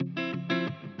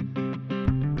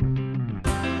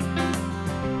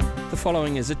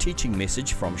following is a teaching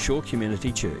message from Shore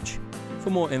Community Church. For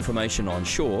more information on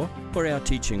Shore or our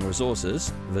teaching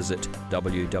resources, visit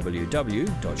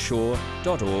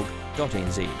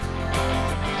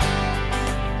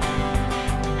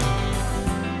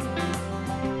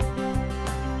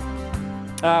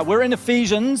We're in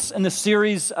Ephesians, in the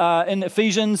series in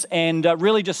Ephesians, and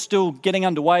really just still getting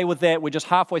underway with that. We're just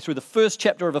halfway through the first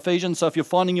chapter of Ephesians, so if you're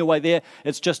finding your way there,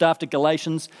 it's just after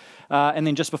Galatians, and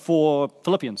then just before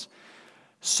Philippians.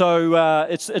 So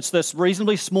it's this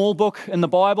reasonably small book in the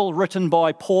Bible, written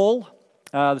by Paul,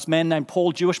 this man named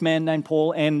Paul, Jewish man named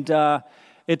Paul, and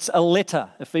it's a letter.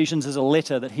 Ephesians is a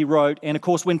letter that he wrote, and of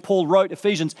course when Paul wrote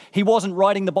Ephesians, he wasn't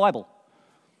writing the Bible.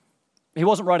 He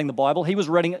wasn't writing the Bible, he was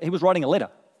writing a letter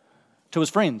to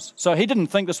his friends. So he didn't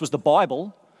think this was the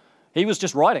Bible, he was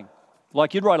just writing,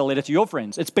 like you'd write a letter to your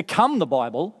friends. It's become the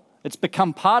Bible, it's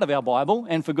become part of our Bible,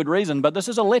 and for good reason, but this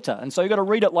is a letter, and so you've got to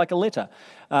read it like a letter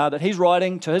that he's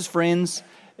writing to his friends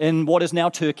in what is now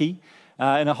Turkey,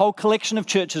 and a whole collection of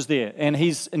churches there, and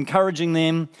he's encouraging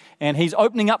them, and he's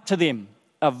opening up to them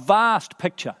a vast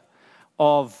picture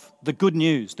of the good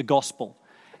news, the gospel,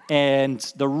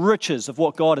 and the riches of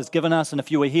what God has given us. And if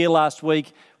you were here last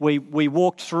week, we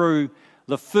walked through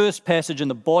the first passage in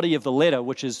the body of the letter,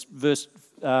 which is verse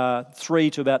 3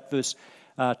 to about verse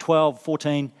 12,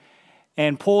 14.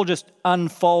 And Paul just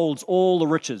unfolds all the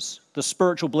riches, the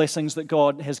spiritual blessings that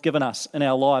God has given us in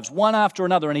our lives, one after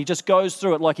another. And he just goes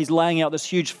through it like he's laying out this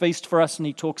huge feast for us. And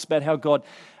he talks about how God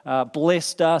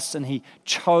blessed us, and he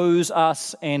chose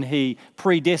us, and he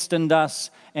predestined us,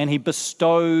 and he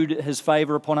bestowed his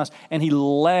favor upon us, and he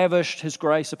lavished his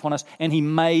grace upon us, and he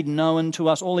made known to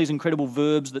us all these incredible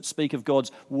verbs that speak of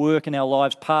God's work in our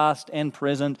lives, past and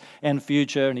present and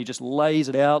future. And he just lays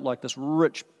it out like this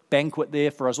rich banquet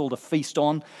there for us all to feast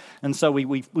on. And so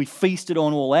we feasted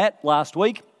on all that last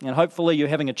week, and hopefully you're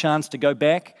having a chance to go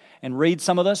back and read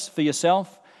some of this for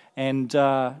yourself and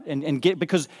get,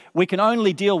 because we can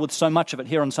only deal with so much of it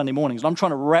here on Sunday mornings. And I'm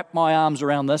trying to wrap my arms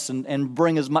around this and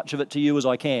bring as much of it to you as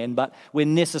I can, but we're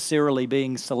necessarily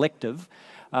being selective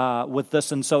with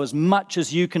this. And so as much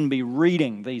as you can be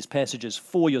reading these passages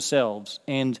for yourselves,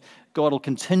 and God will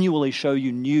continually show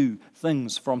you new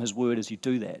things from his word as you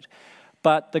do that.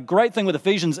 But the great thing with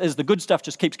Ephesians is the good stuff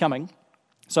just keeps coming.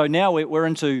 So now we're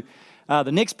into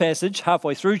the next passage,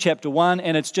 halfway through chapter 1,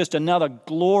 and it's just another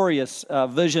glorious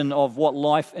vision of what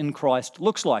life in Christ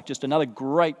looks like. Just another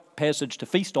great passage to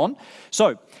feast on.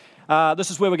 So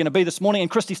this is where we're going to be this morning, and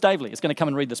Christy Stavely is going to come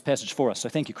and read this passage for us. So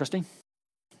thank you, Christy.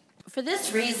 For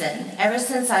this reason, ever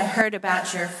since I heard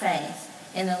about your faith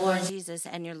in the Lord Jesus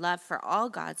and your love for all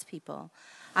God's people,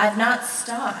 I've not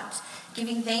stopped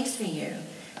giving thanks for you,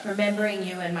 remembering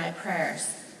you in my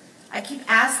prayers. I keep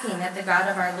asking that the God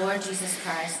of our Lord Jesus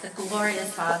Christ, the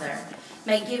glorious Father,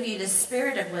 may give you the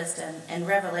spirit of wisdom and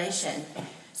revelation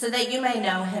so that you may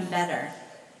know him better.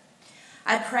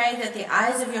 I pray that the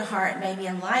eyes of your heart may be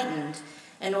enlightened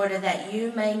in order that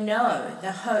you may know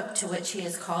the hope to which he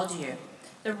has called you,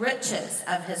 the riches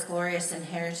of his glorious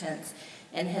inheritance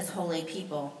in his holy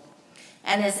people,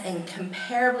 and his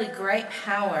incomparably great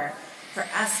power for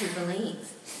us who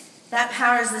believe. That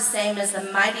power is the same as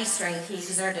the mighty strength he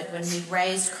exerted when he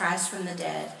raised Christ from the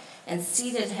dead and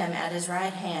seated him at his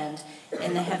right hand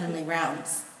in the heavenly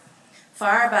realms,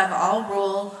 far above all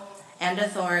rule and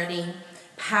authority,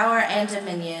 power and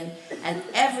dominion, and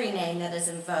every name that is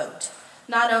invoked,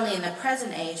 not only in the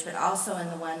present age, but also in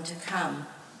the one to come.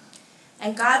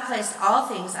 And God placed all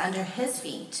things under his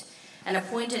feet and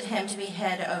appointed him to be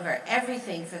head over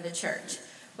everything for the church,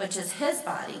 which is his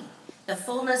body, the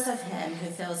fullness of him who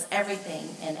fills everything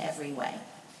in every way.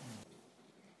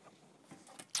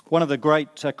 One of the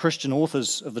great Christian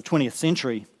authors of the 20th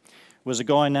century was a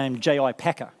guy named J.I.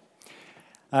 Packer.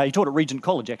 He taught at Regent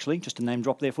College, actually, just a name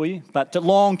drop there for you, but a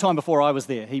long time before I was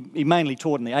there. He mainly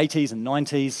taught in the 80s and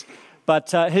 90s,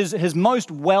 but his most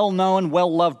well-known,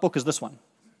 well-loved book is this one.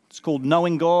 It's called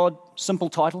Knowing God, simple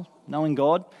title, Knowing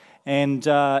God. And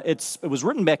it was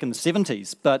written back in the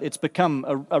 70s, but it's become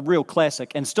a real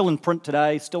classic and still in print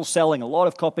today, still selling a lot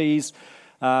of copies,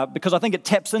 because I think it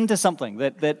taps into something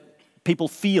that people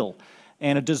feel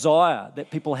and a desire that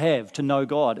people have to know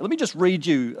God. Let me just read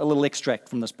you a little extract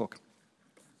from this book.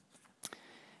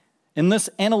 In this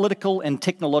analytical and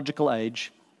technological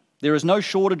age, there is no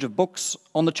shortage of books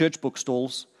on the church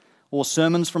bookstalls or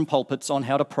sermons from pulpits on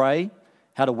how to pray,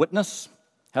 how to witness,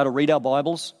 how to read our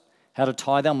Bibles, how to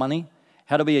tithe our money,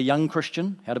 how to be a young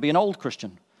Christian, how to be an old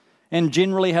Christian, and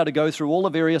generally how to go through all the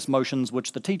various motions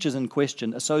which the teachers in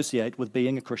question associate with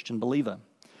being a Christian believer.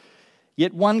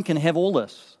 Yet one can have all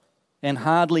this and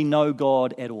hardly know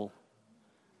God at all.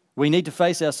 We need to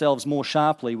face ourselves more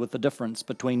sharply with the difference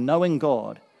between knowing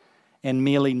God and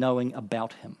merely knowing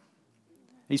about him.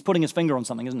 He's putting his finger on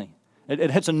something, isn't he?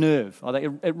 It hits a nerve. I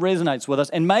think it resonates with us.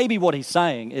 And maybe what he's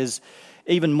saying is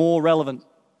even more relevant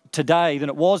today than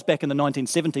it was back in the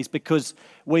 1970s, because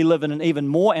we live in an even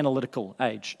more analytical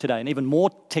age today, an even more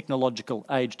technological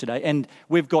age today, and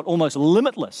we've got almost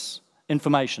limitless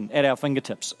information at our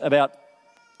fingertips about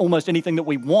almost anything that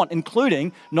we want,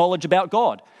 including knowledge about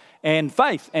God and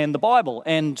faith and the Bible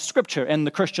and Scripture and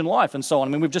the Christian life and so on.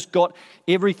 I mean, we've just got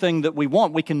everything that we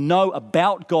want. We can know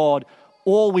about God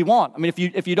all we want. I mean,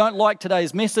 if you don't like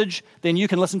today's message, then you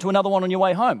can listen to another one on your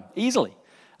way home, easily.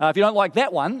 If you don't like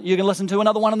that one, you can listen to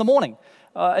another one in the morning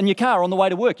in your car on the way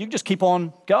to work. You can just keep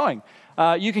on going.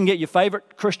 You can get your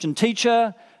favorite Christian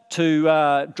teacher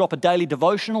to drop a daily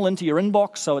devotional into your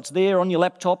inbox so it's there on your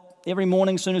laptop every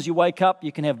morning as soon as you wake up.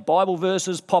 You can have Bible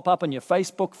verses pop up in your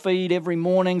Facebook feed every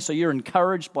morning so you're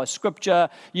encouraged by Scripture.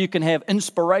 You can have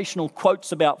inspirational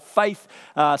quotes about faith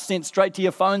sent straight to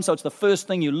your phone so it's the first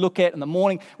thing you look at in the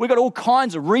morning. We've got all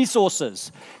kinds of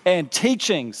resources and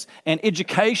teachings and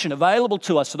education available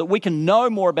to us so that we can know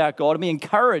more about God and be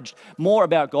encouraged more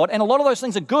about God. And a lot of those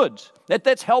things are good.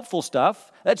 That's helpful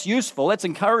stuff. That's useful. That's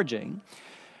encouraging.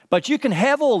 But you can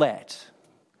have all that.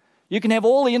 You can have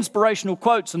all the inspirational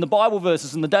quotes and the Bible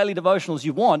verses and the daily devotionals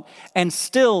you want and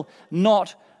still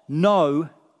not know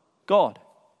God.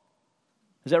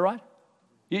 Is that right?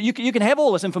 You can have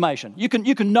all this information. You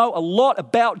can know a lot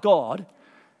about God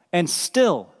and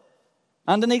still,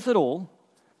 underneath it all,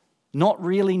 not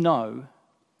really know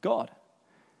God.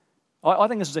 I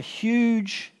think this is a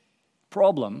huge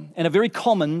problem and a very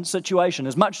common situation,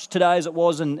 as much today as it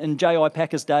was in J.I.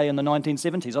 Packer's day in the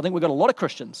 1970s. I think we've got a lot of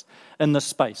Christians in this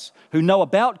space who know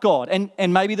about God,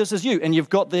 and maybe this is you, and you've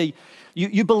got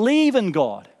you believe in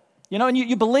God, and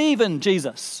you believe in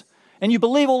Jesus, and you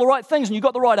believe all the right things, and you've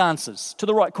got the right answers to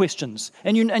the right questions,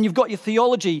 and you've got your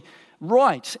theology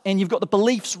right, and you've got the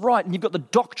beliefs right, and you've got the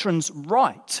doctrines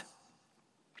right,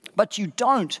 but you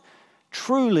don't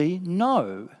truly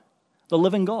know the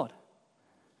living God.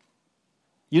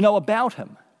 You know about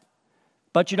him,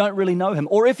 but you don't really know him.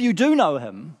 Or if you do know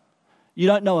him, you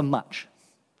don't know him much.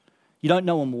 You don't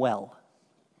know him well.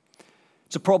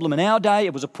 It's a problem in our day.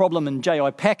 It was a problem in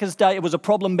J.I. Packer's day. It was a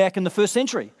problem back in the first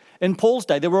century. In Paul's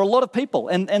day, there were a lot of people.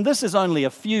 And this is only a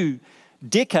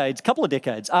couple of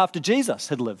decades after Jesus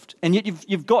had lived. And yet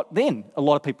you've got then a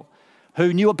lot of people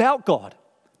who knew about God.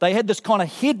 They had this kind of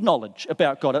head knowledge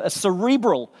about God, a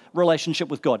cerebral relationship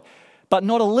with God, but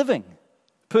not a living,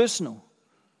 personal,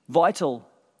 vital,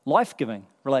 life-giving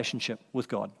relationship with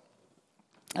God.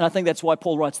 And I think that's why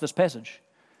Paul writes this passage.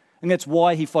 And that's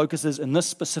why he focuses in this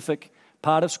specific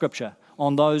part of Scripture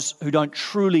on those who don't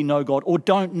truly know God or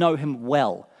don't know him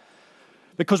well.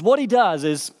 Because what he does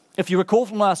is, if you recall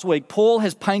from last week, Paul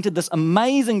has painted this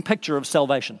amazing picture of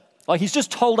salvation. Like, he's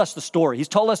just told us the story. He's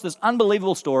told us this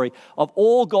unbelievable story of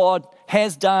all God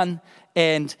has done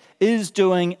and is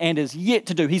doing and is yet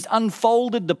to do. He's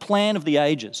unfolded the plan of the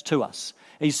ages to us.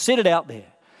 He's set it out there.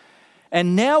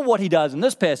 And now what he does in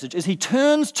this passage is he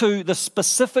turns to the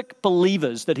specific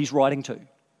believers that he's writing to.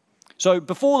 So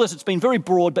before this, it's been very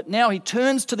broad, but now he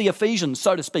turns to the Ephesians,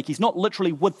 so to speak. He's not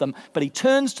literally with them, but he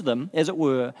turns to them, as it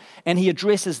were, and he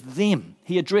addresses them.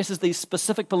 He addresses these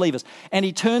specific believers. And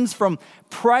he turns from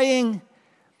praying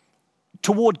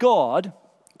toward God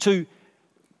to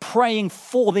praying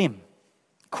for them.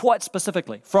 Quite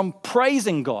specifically, from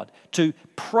praising God to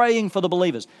praying for the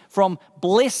believers, from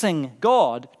blessing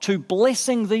God to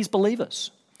blessing these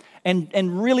believers,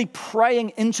 and really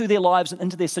praying into their lives and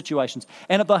into their situations.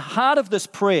 And at the heart of this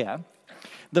prayer,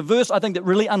 the verse I think that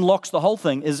really unlocks the whole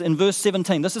thing is in verse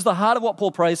 17. This is the heart of what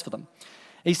Paul prays for them.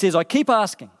 He says, I keep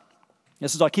asking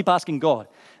God,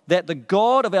 that the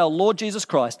God of our Lord Jesus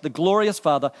Christ, the glorious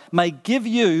Father, may give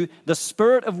you the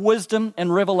spirit of wisdom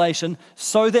and revelation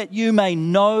so that you may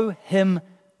know him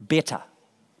better.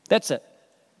 That's it.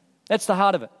 That's the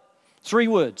heart of it. 3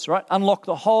 words, right? Unlock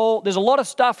the whole. There's a lot of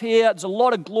stuff here. There's a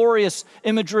lot of glorious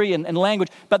imagery and language,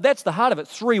 but that's the heart of it.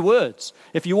 3 words.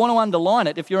 If you want to underline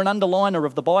it, if you're an underliner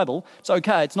of the Bible, it's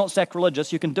okay. It's not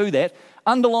sacrilegious. You can do that.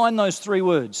 Underline those 3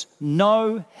 words.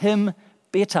 Know him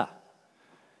better.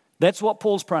 That's what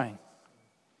Paul's praying.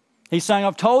 He's saying,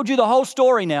 I've told you the whole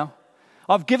story now.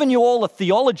 I've given you all the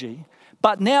theology,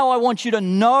 but now I want you to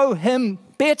know him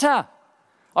better.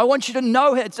 I want you to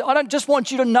know him. I don't just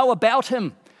want you to know about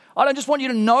him. I don't just want you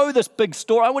to know this big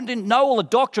story. I want you to know all the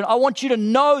doctrine. I want you to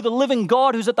know the living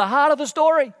God who's at the heart of the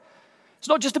story. It's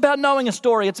not just about knowing a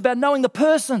story. It's about knowing the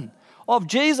person of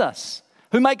Jesus,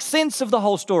 who make sense of the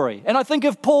whole story. And I think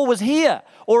if Paul was here,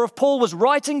 or if Paul was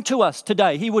writing to us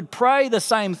today, he would pray the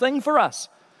same thing for us.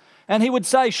 And he would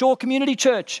say, Shore Community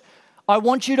Church, I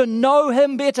want you to know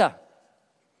him better.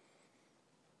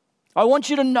 I want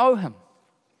you to know him.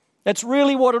 That's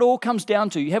really what it all comes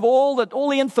down to. You have all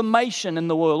the information in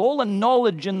the world, all the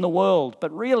knowledge in the world,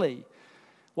 but really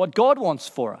what God wants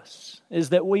for us is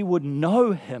that we would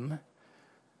know him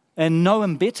and know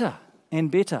him better and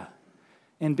better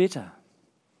and better.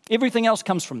 Everything else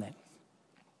comes from that.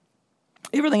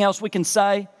 Everything else we can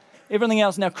say, everything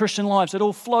else in our Christian lives, it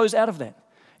all flows out of that.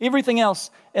 Everything else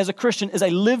as a Christian is a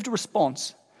lived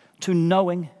response to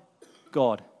knowing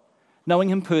God, knowing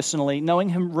him personally, knowing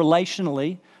him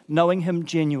relationally, knowing him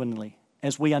genuinely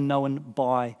as we are known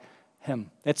by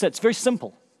him. That's it. It's very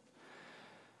simple.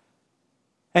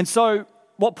 And so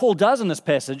what Paul does in this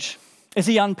passage is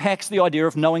he unpacks the idea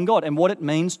of knowing God and what it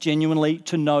means genuinely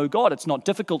to know God. It's not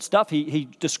difficult stuff. He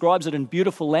describes it in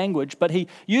beautiful language, but he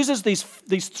uses these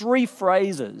three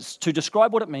phrases to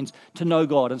describe what it means to know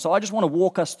God. And so I just want to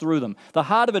walk us through them. The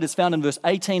heart of it is found in verse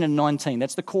 18 and 19.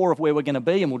 That's the core of where we're going to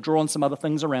be, and we'll draw on some other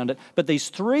things around it. But these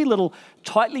three little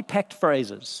tightly packed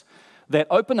phrases that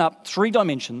open up three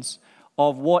dimensions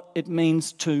of what it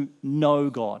means to know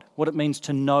God, what it means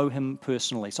to know him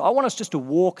personally. So I want us just to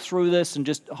walk through this and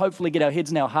just hopefully get our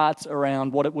heads and our hearts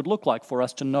around what it would look like for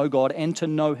us to know God and to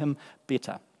know him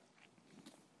better.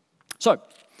 So,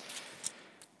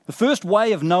 the first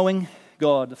way of knowing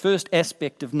God, the first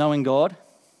aspect of knowing God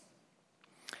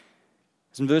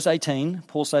is in verse 18.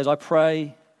 Paul says, I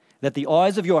pray that the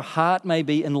eyes of your heart may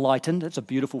be enlightened. That's a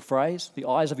beautiful phrase. The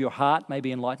eyes of your heart may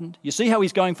be enlightened. You see how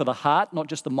he's going for the heart, not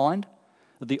just the mind?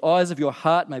 That the eyes of your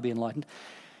heart may be enlightened,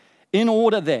 in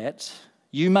order that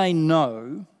you may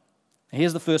know,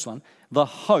 here's the first one, the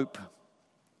hope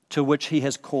to which he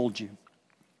has called you.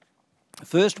 The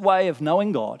first way of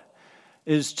knowing God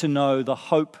is to know the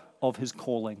hope of his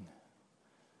calling.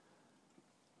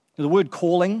 The word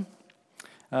calling,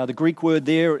 the Greek word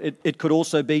there, it could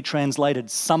also be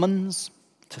translated summons,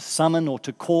 to summon or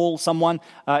to call someone.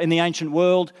 In the ancient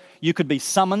world, you could be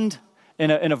summoned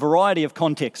in a variety of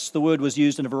contexts. The word was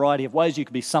used in a variety of ways. You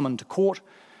could be summoned to court.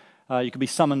 You could be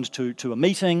summoned to a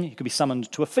meeting. You could be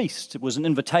summoned to a feast. It was an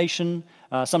invitation,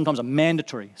 sometimes a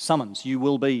mandatory summons.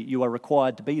 You are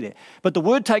required to be there. But the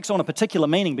word takes on a particular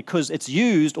meaning because it's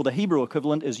used, or the Hebrew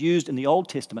equivalent is used in the Old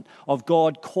Testament, of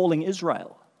God calling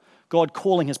Israel. God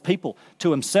calling his people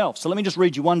to himself. So let me just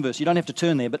read you one verse. You don't have to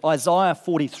turn there, but Isaiah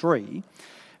 43,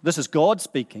 this is God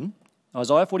speaking,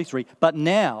 Isaiah 43, but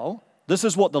now, this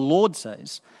is what the Lord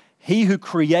says, he who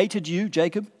created you,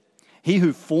 Jacob, he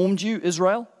who formed you,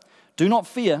 Israel, do not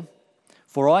fear,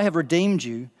 for I have redeemed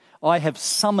you, I have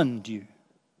summoned you.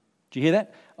 Do you hear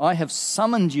that? I have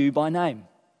summoned you by name.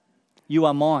 You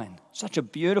are mine. Such a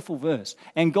beautiful verse.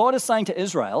 And God is saying to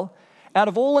Israel, out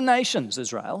of all the nations,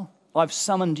 Israel, I've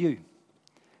summoned you.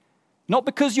 Not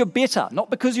because you're better, not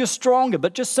because you're stronger,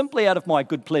 but just simply out of my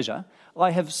good pleasure,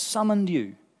 I have summoned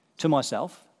you to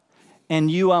myself,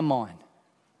 and you are mine.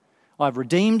 I've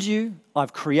redeemed you,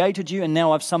 I've created you, and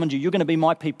now I've summoned you. You're going to be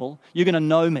my people. You're going to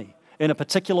know me in a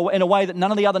particular way, in a way that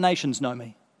none of the other nations know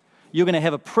me. You're going to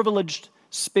have a privileged,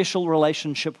 special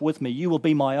relationship with me. You will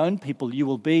be my own people. You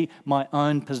will be my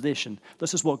own possession.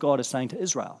 This is what God is saying to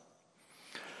Israel.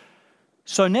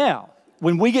 So now,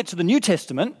 when we get to the New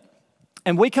Testament,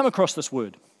 and we come across this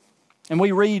word, and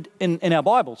we read in our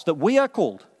Bibles that we are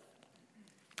called,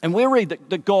 and we read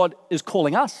that God is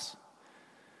calling us,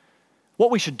 what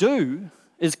we should do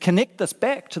is connect this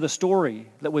back to the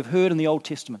story that we've heard in the Old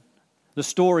Testament, the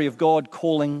story of God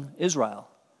calling Israel.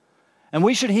 And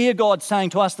we should hear God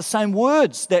saying to us the same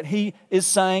words that he is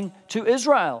saying to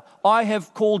Israel. I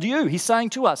have called you. He's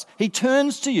saying to us. He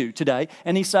turns to you today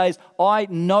and he says, I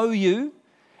know you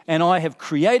and I have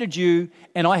created you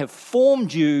and I have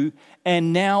formed you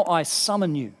and now I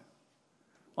summon you.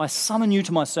 I summon you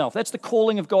to myself. That's the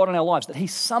calling of God in our lives, that he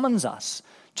summons us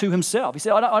to himself. He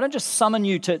said, I don't just summon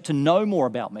you to know more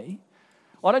about me.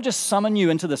 I don't just summon you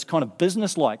into this kind of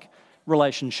business-like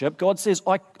relationship. God says,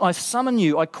 I summon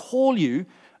you, I call you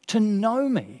to know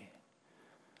me.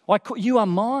 You are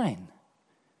mine.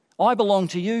 I belong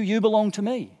to you, you belong to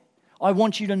me. I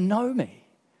want you to know me.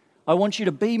 I want you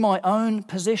to be my own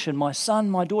possession, my son,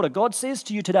 my daughter. God says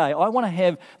to you today, I want to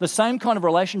have the same kind of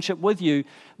relationship with you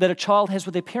that a child has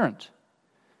with their parent.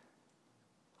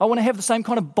 I want to have the same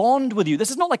kind of bond with you. This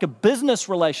is not like a business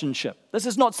relationship. This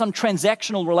is not some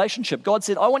transactional relationship. God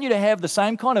said, I want you to have the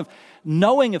same kind of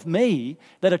knowing of me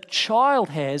that a child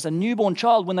has, a newborn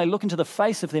child, when they look into the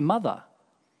face of their mother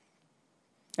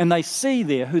and they see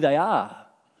there who they are.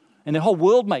 And their whole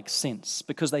world makes sense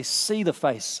because they see the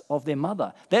face of their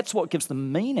mother. That's what gives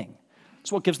them meaning.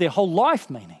 It's what gives their whole life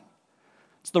meaning.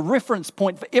 It's the reference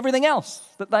point for everything else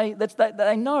that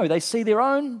they know. They see their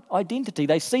own identity.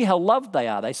 They see how loved they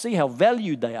are. They see how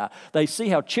valued they are. They see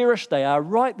how cherished they are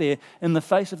right there in the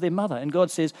face of their mother. And God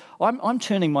says, I'm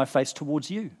turning my face towards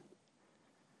you.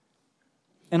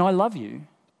 And I love you.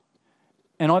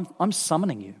 And I'm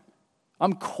summoning you.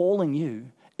 I'm calling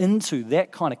you into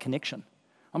that kind of connection.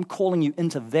 I'm calling you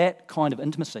into that kind of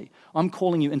intimacy. I'm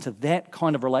calling you into that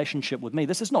kind of relationship with me.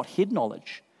 This is not head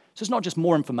knowledge. This is not just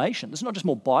more information. This is not just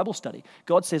more Bible study.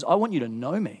 God says, I want you to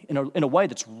know me in a way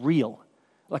that's real,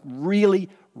 like really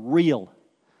real.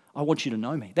 I want you to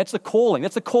know me. That's the calling.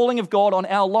 That's the calling of God on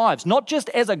our lives, not just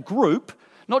as a group,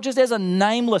 not just as a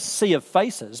nameless sea of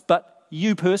faces, but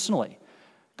you personally.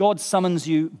 God summons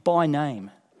you by name,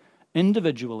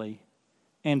 individually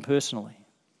and personally.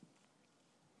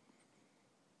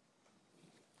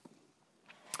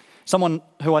 Someone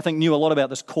who I think knew a lot about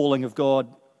this calling of God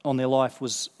on their life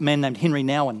was a man named Henry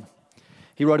Nouwen.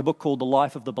 He wrote a book called The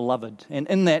Life of the Beloved, and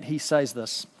in that he says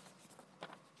this.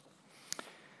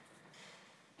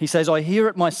 He says, I hear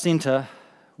at my centre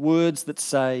words that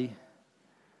say,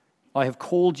 I have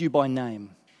called you by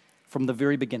name from the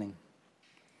very beginning.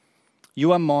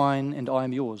 You are mine and I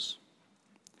am yours.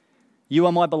 You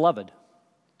are my beloved.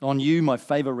 On you my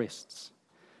favour rests.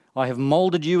 I have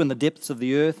moulded you in the depths of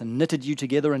the earth and knitted you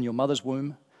together in your mother's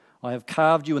womb. I have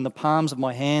carved you in the palms of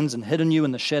my hands and hidden you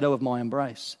in the shadow of my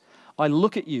embrace. I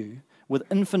look at you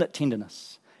with infinite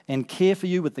tenderness and care for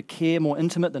you with the care more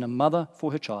intimate than a mother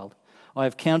for her child. I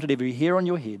have counted every hair on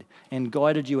your head and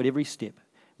guided you at every step.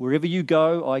 Wherever you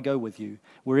go, I go with you.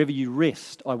 Wherever you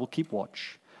rest, I will keep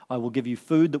watch. I will give you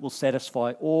food that will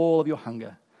satisfy all of your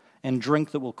hunger and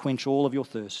drink that will quench all of your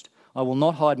thirst. I will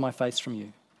not hide my face from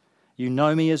you. You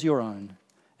know me as your own,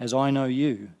 as I know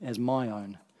you as my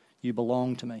own. You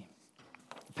belong to me.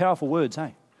 Powerful words,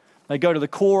 hey? They go to the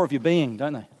core of your being,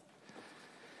 don't they?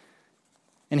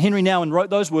 And Henry Nouwen wrote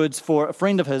those words for a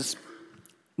friend of his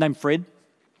named Fred,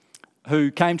 who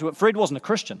came to it. Fred wasn't a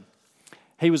Christian.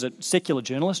 He was a secular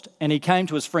journalist, and he came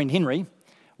to his friend Henry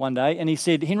one day, and he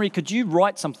said, Henry, could you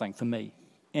write something for me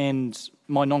and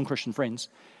my non-Christian friends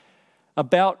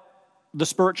about the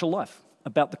spiritual life,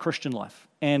 about the Christian life,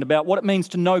 and about what it means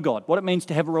to know God, what it means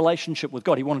to have a relationship with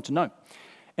God. He wanted to know.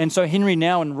 And so Henry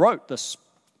Nouwen wrote this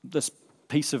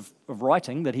piece of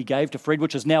writing that he gave to Fred,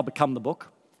 which has now become the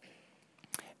book.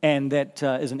 And that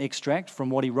is an extract from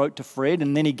what he wrote to Fred.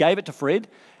 And then he gave it to Fred,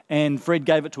 and Fred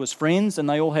gave it to his friends, and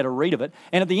they all had a read of it.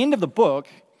 And at the end of the book,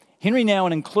 Henry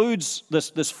Nouwen includes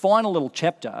this final little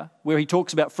chapter where he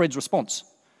talks about Fred's response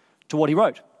to what he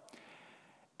wrote.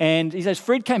 And he says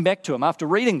Fred came back to him after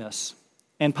reading this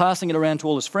and passing it around to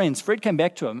all his friends. Fred came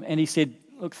back to him and he said,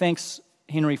 look, thanks,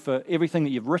 Henry, for everything that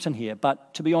you've written here,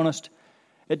 but to be honest,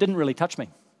 it didn't really touch me.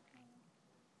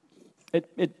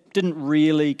 It didn't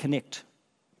really connect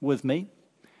with me.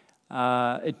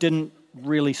 It didn't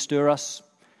really stir us,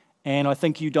 and I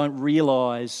think you don't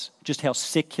realise just how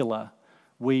secular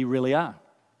we really are.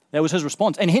 That was his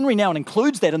response. And Henry Nouwen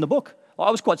includes that in the book. I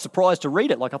was quite surprised to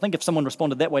read it. Like, I think if someone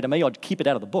responded that way to me, I'd keep it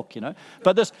out of the book, you know.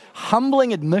 But this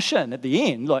humbling admission at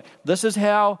the end, like, this is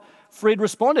how Fred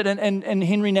responded. And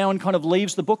Henry Nouwen kind of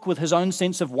leaves the book with his own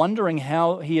sense of wondering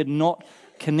how he had not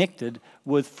connected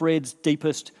with Fred's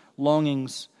deepest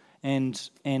longings and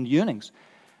yearnings.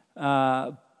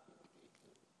 And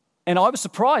I was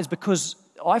surprised because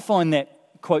I find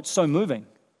that quote so moving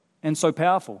and so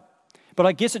powerful. But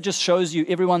I guess it just shows you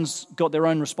everyone's got their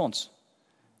own response.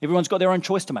 Everyone's got their own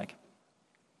choice to make.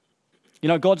 You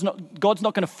know, God's not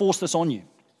going to force this on you.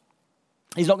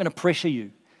 He's not going to pressure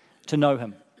you to know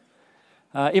him.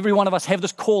 Every one of us have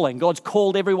this calling. God's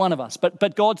called every one of us.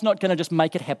 But God's not going to just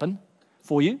make it happen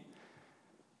for you.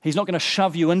 He's not going to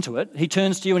shove you into it. He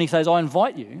turns to you and he says, I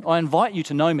invite you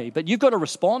to know me, but you've got to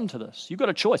respond to this. You've got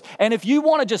a choice. And if you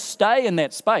want to just stay in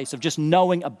that space of just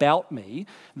knowing about me,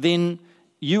 then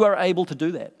you are able to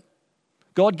do that.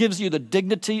 God gives you the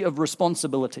dignity of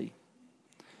responsibility.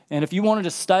 And if you want to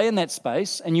just stay in that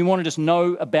space and you want to just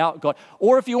know about God,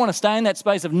 or if you want to stay in that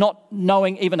space of not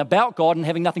knowing even about God and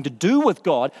having nothing to do with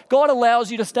God, God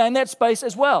allows you to stay in that space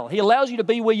as well. He allows you to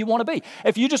be where you want to be.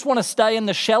 If you just want to stay in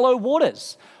the shallow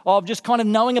waters of just kind of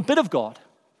knowing a bit of God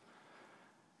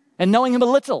and knowing him a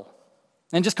little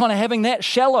and just kind of having that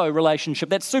shallow relationship,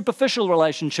 that superficial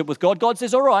relationship with God, God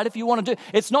says, all right, if you want to do,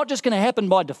 it's not just going to happen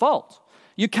by default.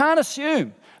 You can't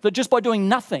assume that just by doing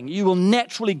nothing, you will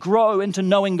naturally grow into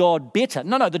knowing God better.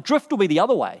 No, the drift will be the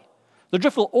other way. The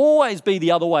drift will always be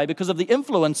the other way because of the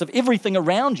influence of everything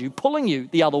around you pulling you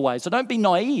the other way. So don't be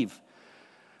naive.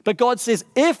 But God says,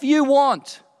 if you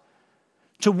want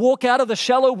to walk out of the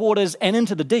shallow waters and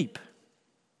into the deep,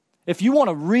 if you want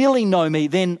to really know me,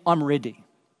 then I'm ready.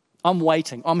 I'm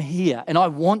waiting. I'm here. And I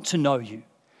want to know you.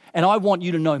 And I want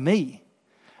you to know me.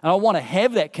 And I want to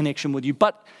have that connection with you.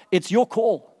 But it's your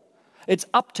call. It's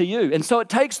up to you. And so it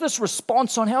takes this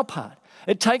response on our part.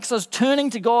 It takes us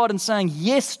turning to God and saying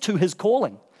yes to his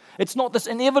calling. It's not this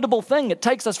inevitable thing. It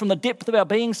takes us from the depth of our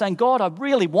being saying, God, I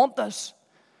really want this.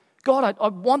 God,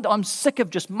 I'm sick of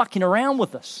just mucking around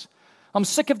with this. I'm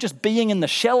sick of just being in the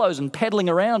shallows and paddling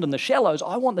around in the shallows.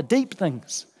 I want the deep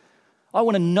things. I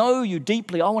want to know you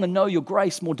deeply. I want to know your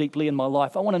grace more deeply in my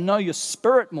life. I want to know your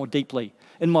spirit more deeply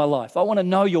in my life. I want to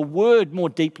know your word more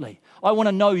deeply. I want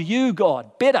to know you,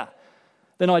 God, better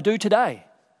than I do today.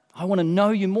 I want to know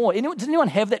you more. Does anyone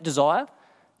have that desire?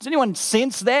 Does anyone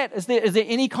sense that? Is there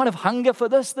any kind of hunger for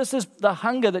this? This is the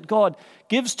hunger that God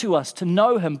gives to us to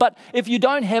know him. But if you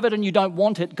don't have it and you don't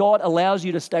want it, God allows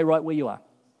you to stay right where you are.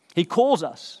 He calls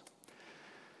us.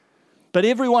 But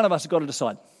every one of us has got to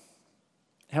decide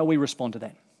how we respond to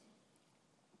that.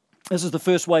 This is the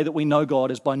first way that we know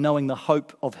God, is by knowing the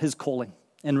hope of his calling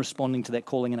and responding to that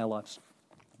calling in our lives.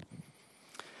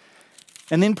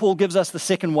 And then Paul gives us the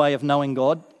second way of knowing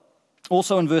God.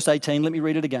 Also in verse 18, let me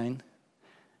read it again.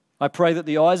 I pray that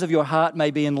the eyes of your heart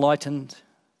may be enlightened,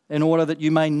 in order that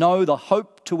you may know the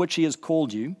hope to which he has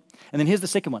called you. And then here's the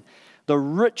second one. The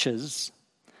riches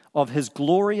of his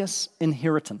glorious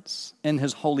inheritance in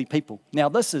his holy people. Now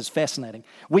this is fascinating.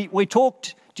 We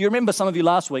talked, do you remember, some of you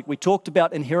last week, we talked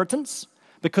about inheritance,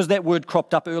 because that word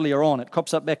cropped up earlier on. It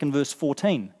crops up back in verse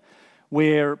 14,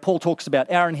 where Paul talks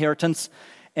about our inheritance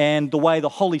and the way the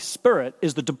Holy Spirit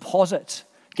is the deposit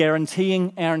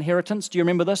guaranteeing our inheritance. Do you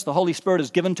remember this? The Holy Spirit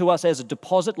is given to us as a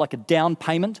deposit, like a down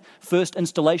payment, first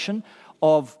installation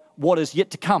of what is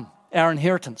yet to come, our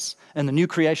inheritance and the new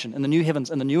creation and the new heavens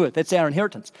and the new earth. That's our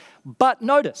inheritance. But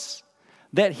notice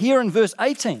that here in verse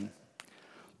 18,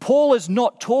 Paul is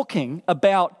not talking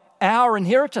about our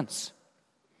inheritance.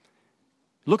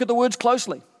 Look at the words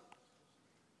closely.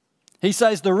 He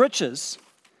says the riches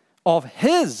of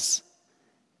his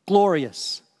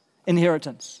glorious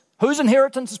inheritance. Whose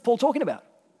inheritance is Paul talking about?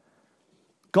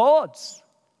 God's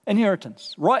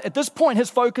inheritance. Right at this point,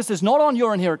 his focus is not on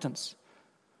your inheritance.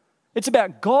 It's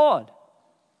about God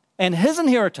and his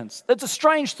inheritance. That's a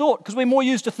strange thought, because we're more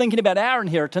used to thinking about our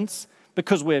inheritance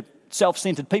because we're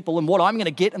self-centered people and what I'm going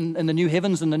to get in the new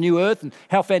heavens and the new earth and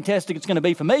how fantastic it's going to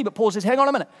be for me. But Paul says, hang on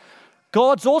a minute.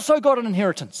 God's also got an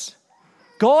inheritance.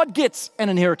 God gets an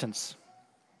inheritance.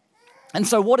 And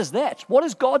so what is that? What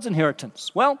is God's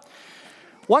inheritance? Well,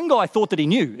 one guy thought that he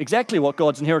knew exactly what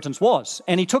God's inheritance was,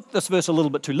 and he took this verse a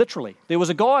little bit too literally. There was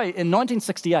a guy in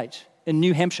 1968 in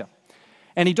New Hampshire,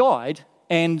 and he died,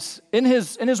 and in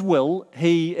his will,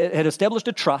 he had established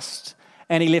a trust,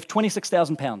 and he left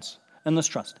 £26,000 in this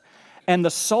trust. And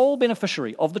the sole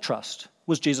beneficiary of the trust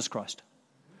was Jesus Christ.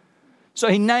 So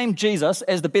he named Jesus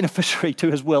as the beneficiary to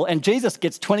his will, and Jesus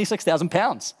gets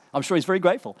 £26,000. I'm sure he's very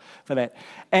grateful for that.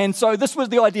 And so this was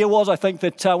the idea was, I think,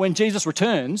 that when Jesus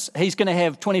returns, he's going to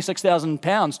have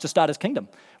 £26,000 to start his kingdom,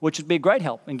 which would be a great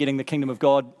help in getting the kingdom of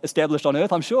God established on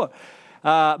earth, I'm sure.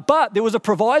 But there was a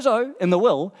proviso in the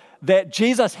will that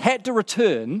Jesus had to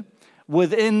return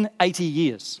within 80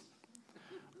 years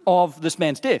of this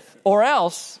man's death, or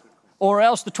else the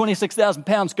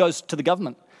 £26,000 goes to the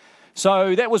government.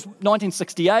 So that was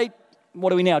 1968.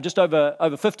 What are we now? Just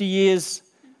over 50 years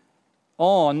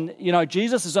on. You know,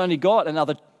 Jesus has only got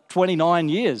another 29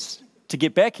 years to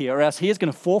get back here, or else he is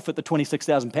going to forfeit the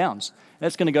 £26,000.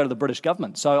 That's going to go to the British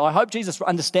government. So I hope Jesus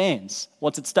understands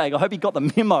what's at stake. I hope he got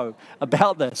the memo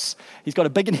about this. He's got a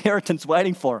big inheritance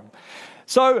waiting for him.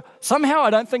 So somehow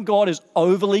I don't think God is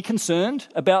overly concerned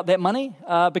about that money,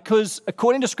 because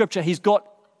according to Scripture, he's got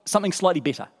something slightly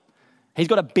better. He's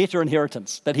got a better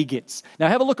inheritance that he gets. Now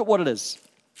have a look at what it is.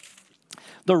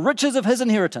 The riches of his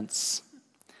inheritance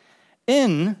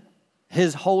in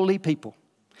his holy people.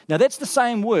 Now that's the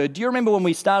same word. Do you remember when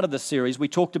we started this series, we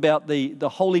talked about the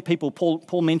holy people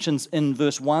Paul mentions in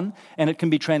verse 1, and it can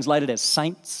be translated as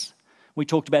saints. We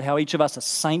talked about how each of us are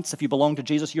saints. If you belong to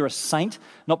Jesus, you're a saint,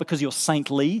 not because you're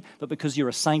saintly, but because you're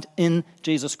a saint in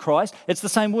Jesus Christ. It's the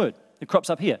same word. It crops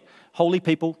up here. Holy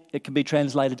people, it can be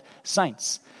translated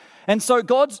saints. And so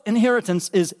God's inheritance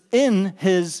is in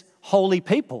his holy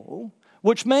people,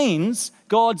 which means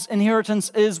God's inheritance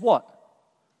is what?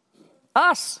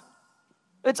 Us.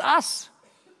 It's us.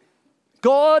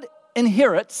 God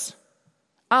inherits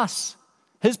us,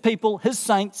 his people, his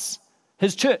saints,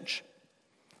 his church,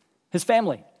 his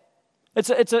family.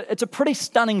 It's a pretty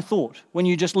stunning thought when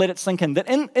you just let it sink in, that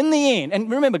in the end, and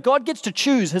remember, God gets to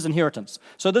choose his inheritance.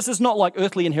 So this is not like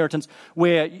earthly inheritance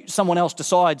where someone else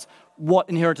decides what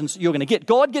inheritance you're going to get.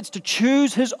 God gets to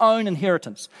choose his own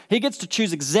inheritance. He gets to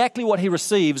choose exactly what he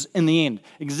receives in the end,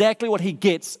 exactly what he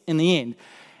gets in the end.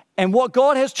 And what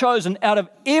God has chosen out of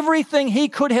everything he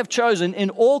could have chosen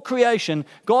in all creation,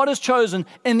 God has chosen,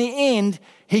 in the end,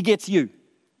 he gets you.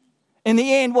 In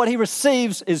the end, what he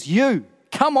receives is you.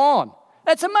 Come on.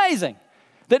 That's amazing.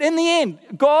 That in the end,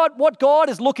 what God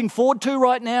is looking forward to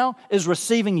right now is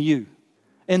receiving you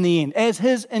in the end as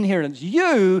his inheritance.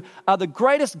 You are the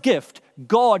greatest gift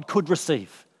God could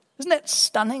receive. Isn't that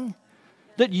stunning?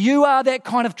 That you are that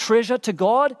kind of treasure to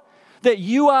God? That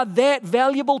you are that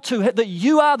valuable to him? That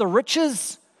you are the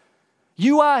riches?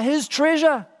 You are his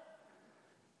treasure?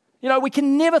 You know, we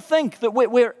can never think that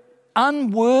we're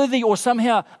unworthy or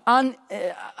somehow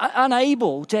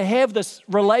unable to have this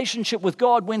relationship with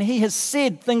God when he has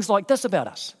said things like this about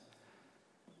us.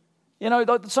 You know,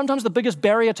 sometimes the biggest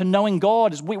barrier to knowing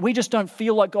God is we just don't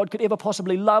feel like God could ever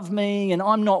possibly love me, and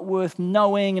I'm not worth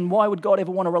knowing, and why would God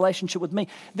ever want a relationship with me?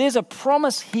 There's a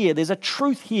promise here, there's a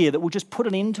truth here that will just put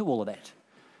an end to all of that.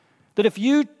 That if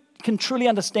you can truly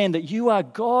understand that you are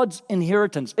God's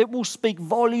inheritance, it will speak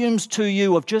volumes to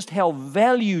you of just how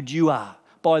valued you are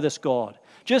by this God,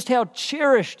 just how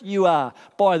cherished you are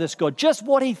by this God, just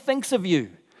what he thinks of you,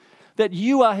 that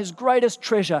you are his greatest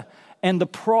treasure and the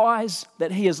prize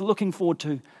that he is looking forward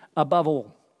to above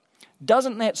all.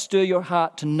 Doesn't that stir your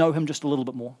heart to know him just a little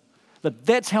bit more?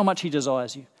 That's how much he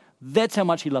desires you. That's how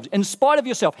much he loves you. In spite of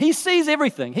yourself, he sees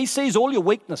everything. He sees all your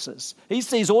weaknesses. He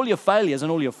sees all your failures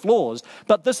and all your flaws.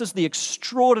 But this is the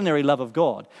extraordinary love of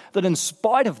God, that in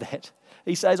spite of that,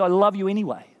 he says, I love you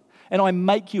anyway. And I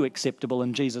make you acceptable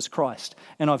in Jesus Christ.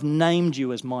 And I've named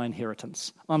you as my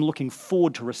inheritance. I'm looking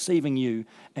forward to receiving you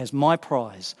as my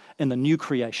prize in the new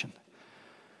creation.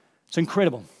 It's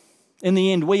incredible. In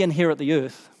the end, we inherit the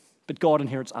earth, but God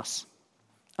inherits us.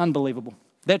 Unbelievable.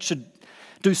 That should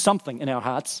do something in our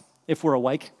hearts if we're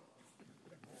awake,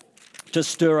 to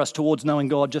stir us towards knowing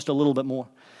God just a little bit more.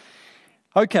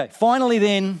 Okay, finally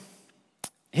then,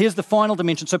 here's the final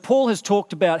dimension. So Paul has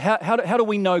talked about how do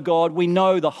we know God? We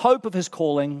know the hope of his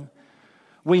calling.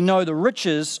 We know the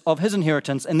riches of his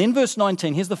inheritance. And then verse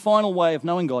 19, here's the final way of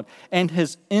knowing God. And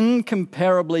his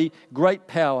incomparably great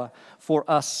power for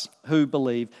us who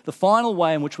believe. The final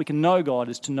way in which we can know God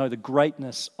is to know the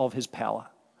greatness of his power.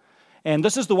 And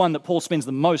this is the one that Paul spends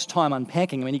the most time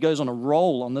unpacking. I mean, he goes on a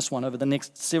roll on this one over the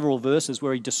next several verses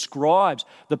where he describes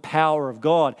the power of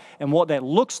God and what that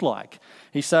looks like.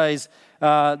 He says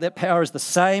that power is the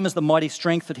same as the mighty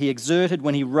strength that he exerted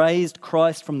when he raised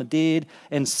Christ from the dead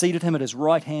and seated him at his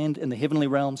right hand in the heavenly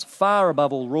realms, far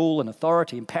above all rule and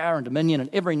authority and power and dominion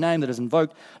and every name that is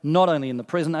invoked, not only in the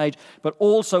present age, but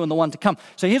also in the one to come.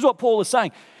 So here's what Paul is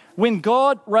saying. When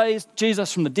God raised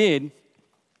Jesus from the dead,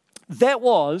 that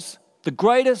was the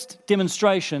greatest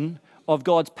demonstration of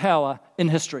God's power in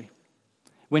history.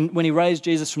 When he raised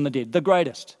Jesus from the dead, the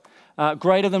greatest.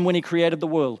 Greater than when he created the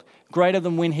world, greater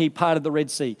than when he parted the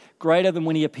Red Sea, greater than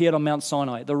when he appeared on Mount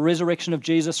Sinai. The resurrection of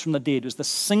Jesus from the dead was the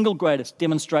single greatest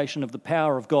demonstration of the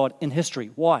power of God in history.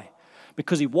 Why?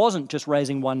 Because he wasn't just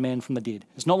raising one man from the dead.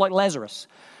 It's not like Lazarus.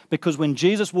 Because when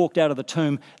Jesus walked out of the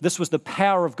tomb, this was the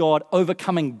power of God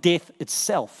overcoming death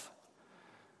itself.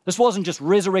 This wasn't just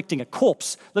resurrecting a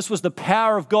corpse. This was the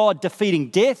power of God defeating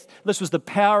death. This was the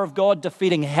power of God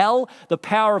defeating hell, the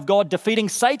power of God defeating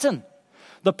Satan,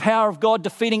 the power of God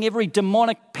defeating every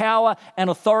demonic power and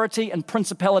authority and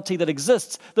principality that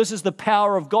exists. This is the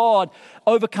power of God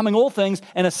overcoming all things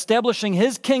and establishing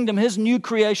his kingdom, his new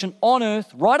creation on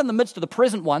earth, right in the midst of the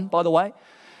present one, by the way,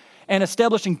 and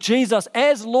establishing Jesus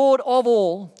as Lord of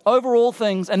all, over all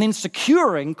things, and then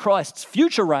securing Christ's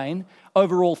future reign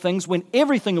over all things when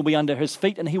everything will be under his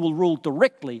feet and he will rule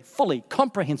directly, fully,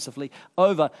 comprehensively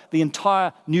over the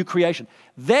entire new creation.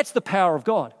 That's the power of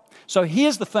God. So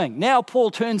here's the thing. Now Paul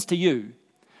turns to you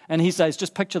and he says,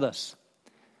 just picture this.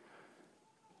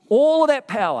 All of that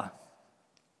power,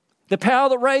 the power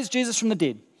that raised Jesus from the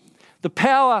dead, the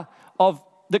power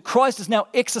that Christ is now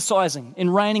exercising in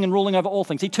reigning and ruling over all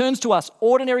things. He turns to us,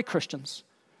 ordinary Christians,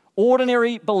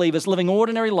 ordinary believers living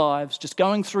ordinary lives, just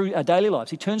going through our daily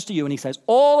lives. He turns to you and he says,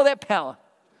 all of that power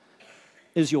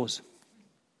is yours.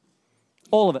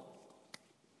 All of it.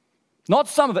 Not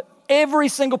some of it, every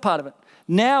single part of it.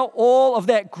 Now all of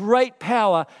that great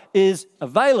power is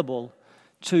available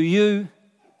to you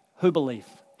who believe.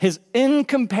 His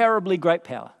incomparably great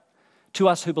power to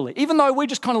us who believe. Even though we're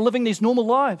just kind of living these normal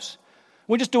lives.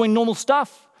 We're just doing normal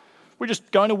stuff. We're just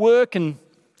going to work and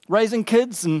raising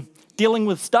kids and dealing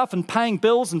with stuff and paying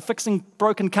bills and fixing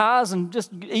broken cars and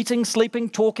just eating, sleeping,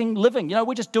 talking, living.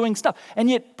 We're just doing stuff. And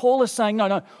yet Paul is saying,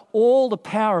 no, all the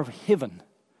power of heaven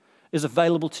is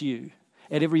available to you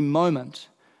at every moment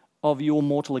of your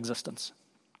mortal existence.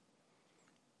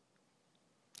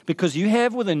 Because you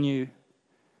have within you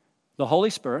the Holy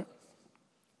Spirit,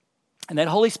 and that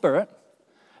Holy Spirit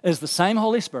is the same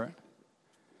Holy Spirit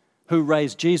who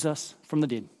raised Jesus from the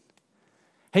dead.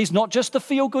 He's not just the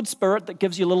feel-good spirit that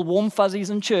gives you little warm fuzzies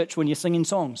in church when you're singing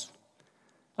songs.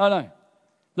 Oh no,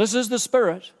 this is the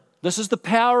Spirit, this is the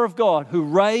power of God who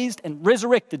raised and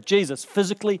resurrected Jesus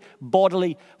physically,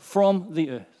 bodily from the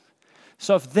earth.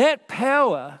 So if that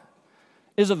power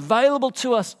is available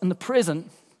to us in the present,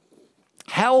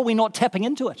 how are we not tapping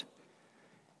into it?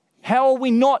 How are we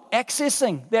not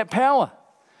accessing that power?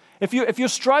 If you're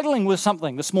struggling with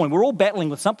something this morning, we're all battling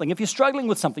with something. If you're struggling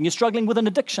with something, you're struggling with an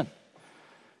addiction.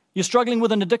 You're struggling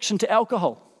with an addiction to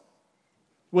alcohol,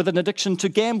 with an addiction to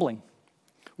gambling,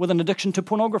 with an addiction to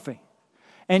pornography.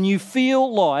 And you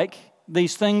feel like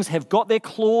these things have got their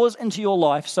claws into your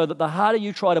life so that the harder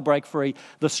you try to break free,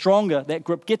 the stronger that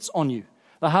grip gets on you.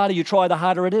 The harder you try, the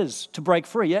harder it is to break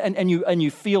free. Yeah? And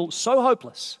you feel so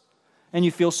hopeless. And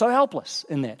you feel so helpless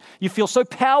in that. You feel so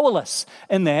powerless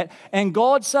in that. And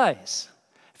God says,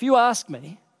 if you ask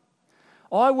me,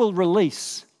 I will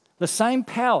release the same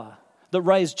power that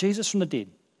raised Jesus from the dead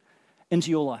into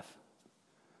your life.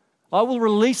 I will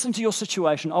release into your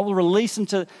situation. I will release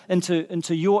into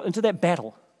that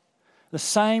battle the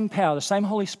same power, the same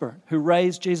Holy Spirit who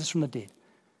raised Jesus from the dead.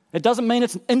 It doesn't mean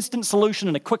it's an instant solution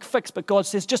and a quick fix, but God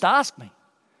says, just ask me.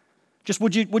 Just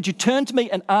would you turn to me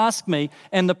and ask me,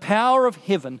 and the power of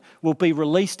heaven will be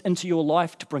released into your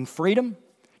life to bring freedom,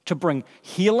 to bring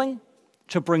healing,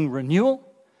 to bring renewal,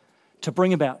 to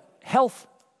bring about health,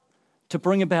 to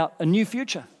bring about a new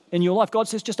future in your life. God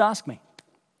says, just ask me.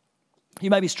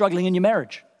 You may be struggling in your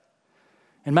marriage.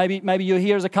 And maybe you're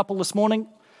here as a couple this morning.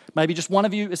 Maybe just one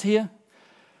of you is here.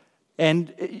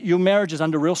 And your marriage is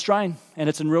under real strain and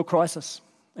it's in real crisis.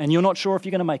 And you're not sure if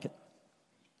you're going to make it.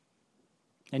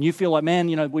 And you feel like, man,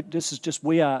 this is just,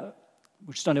 we're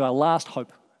just on to our last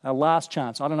hope, our last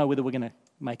chance. I don't know whether we're going to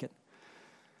make it.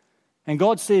 And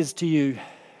God says to you,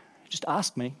 just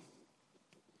ask me,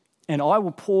 and I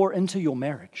will pour into your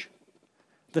marriage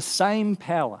the same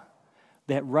power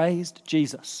that raised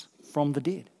Jesus from the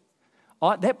dead.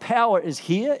 That power is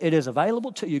here. It is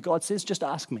available to you. God says, just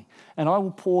ask me, and I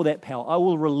will pour that power. I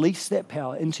will release that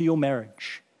power into your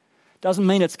marriage. Doesn't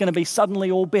mean it's going to be suddenly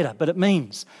all better, but it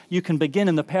means you can begin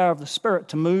in the power of the Spirit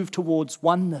to move towards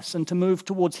oneness and to move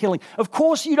towards healing. Of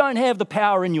course, you don't have the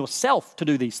power in yourself to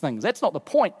do these things. That's not the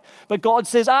point. But God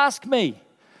says, ask me,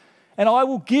 and I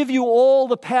will give you all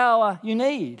the power you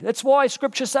need. That's why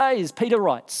Scripture says, Peter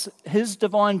writes, His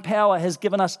divine power has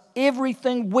given us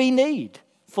everything we need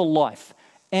for life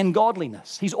and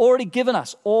godliness. He's already given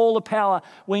us all the power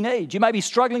we need. You may be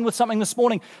struggling with something this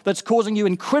morning that's causing you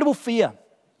incredible fear.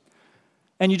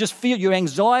 And you just feel your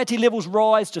anxiety levels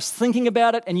rise just thinking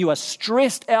about it, and you are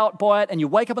stressed out by it, and you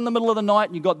wake up in the middle of the night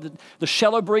and you've got the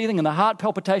shallow breathing and the heart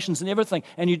palpitations and everything,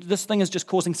 and this thing is just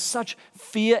causing such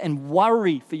fear and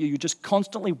worry for you. You're just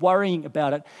constantly worrying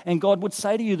about it. And God would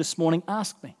say to you this morning,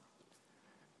 ask me.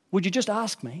 Would you just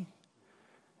ask me?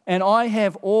 And I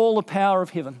have all the power of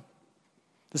heaven.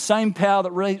 The same power that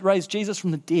raised Jesus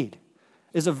from the dead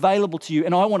is available to you,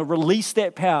 and I want to release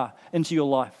that power into your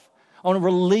life. I want to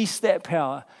release that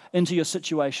power into your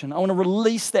situation. I want to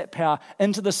release that power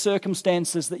into the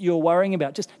circumstances that you're worrying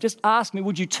about. Just ask me,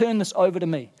 would you turn this over to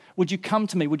me? Would you come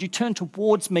to me? Would you turn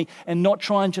towards me and not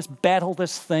try and just battle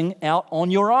this thing out on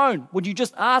your own? Would you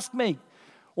just ask me?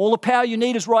 All the power you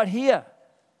need is right here.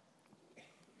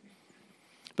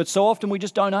 But so often we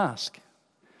just don't ask,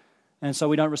 and so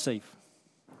we don't receive.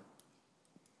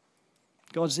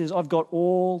 God says, I've got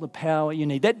all the power you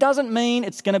need. That doesn't mean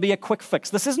it's going to be a quick fix.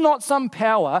 This is not some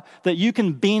power that you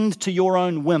can bend to your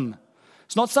own whim.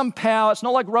 It's not some power. It's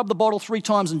not like rub the bottle 3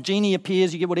 times and genie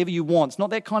appears, you get whatever you want. It's not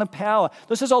that kind of power.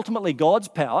 This is ultimately God's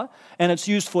power, and it's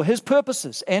used for His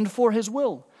purposes and for His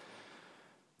will.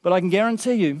 But I can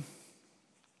guarantee you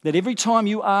that every time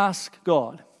you ask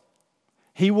God,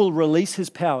 He will release His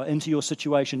power into your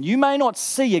situation. You may not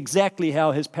see exactly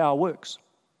how His power works.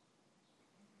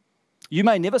 You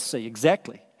may never see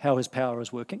exactly how His power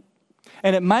is working.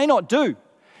 And it may not do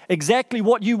exactly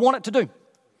what you want it to do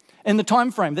in the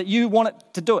time frame that you want it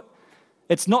to do it.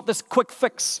 It's not this quick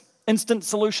fix, instant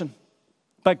solution.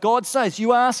 But God says,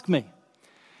 you ask me.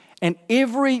 And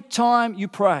every time you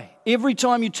pray, every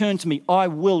time you turn to me, I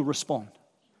will respond.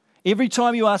 Every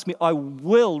time you ask me, I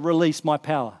will release my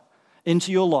power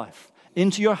into your life,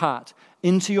 into your heart,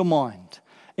 into your mind,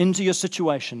 into your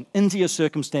situation, into your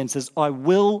circumstances. I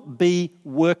will be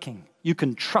working. You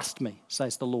can trust me,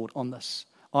 says the Lord, on this.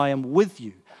 I am with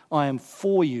you. I am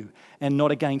for you and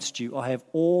not against you. I have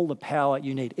all the power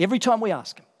you need. Every time we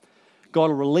ask him, God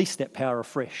will release that power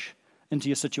afresh into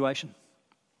your situation.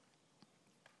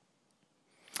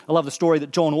 I love the story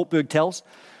that John Ortberg tells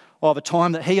of a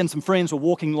time that he and some friends were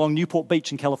walking along Newport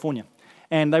Beach in California.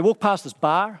 And they walked past this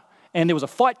bar, and there was a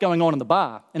fight going on in the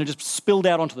bar, and it just spilled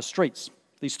out onto the streets.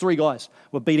 These three guys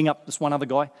were beating up this one other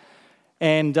guy.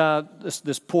 And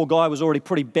this poor guy was already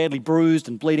pretty badly bruised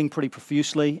and bleeding pretty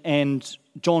profusely. And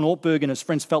John Ortberg and his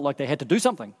friends felt like they had to do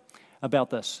something about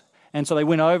this. And so they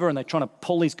went over and they're trying to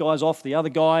pull these guys off the other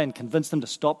guy and convince them to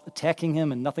stop attacking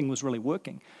him, and nothing was really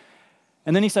working.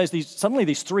 And then he says suddenly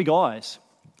these three guys,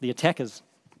 the attackers,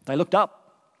 they looked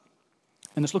up,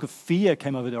 and this look of fear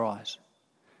came over their eyes,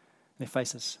 their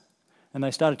faces. And they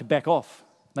started to back off.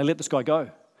 They let this guy go.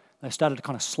 They started to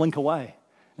kind of slink away,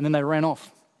 and then they ran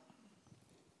off.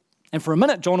 And for a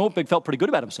minute, John Ortberg felt pretty good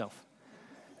about himself.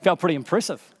 Felt pretty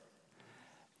impressive.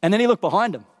 And then he looked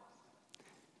behind him,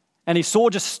 and he saw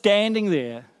just standing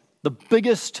there the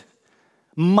biggest,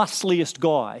 muscliest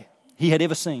guy he had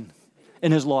ever seen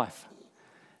in his life.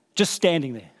 Just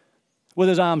standing there with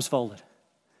his arms folded.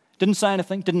 Didn't say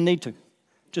anything, didn't need to.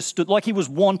 Just stood like he was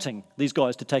wanting these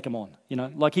guys to take him on,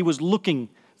 like he was looking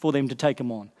for them to take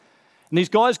him on. And these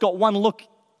guys got one look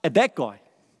at that guy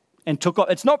and took off.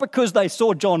 It's not because they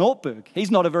saw John Ortberg.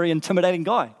 He's not a very intimidating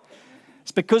guy.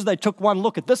 It's because they took one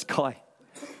look at this guy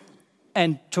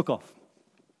and took off.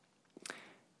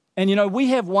 And we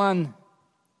have one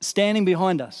standing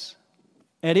behind us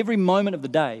at every moment of the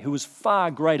day who is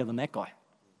far greater than that guy.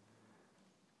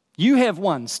 You have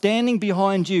one standing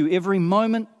behind you every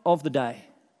moment of the day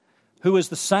who is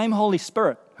the same Holy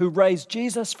Spirit who raised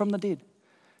Jesus from the dead.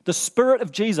 The Spirit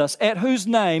of Jesus, at whose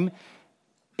name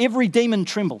every demon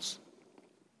trembles.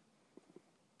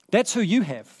 That's who you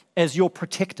have as your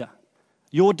protector,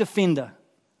 your defender,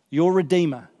 your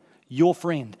redeemer, your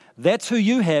friend. That's who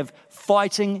you have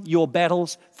fighting your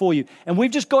battles for you. And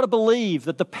we've just got to believe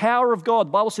that the power of God,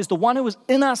 the Bible says, the one who is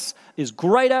in us is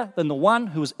greater than the one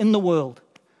who is in the world.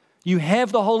 You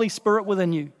have the Holy Spirit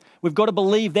within you. We've got to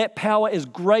believe that power is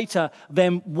greater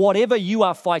than whatever you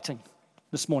are fighting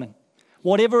this morning.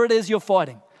 Whatever it is you're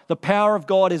fighting, the power of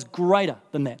God is greater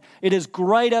than that. It is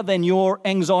greater than your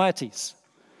anxieties.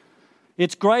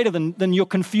 It's greater than your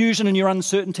confusion and your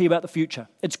uncertainty about the future.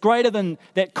 It's greater than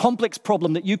that complex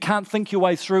problem that you can't think your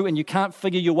way through and you can't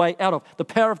figure your way out of. The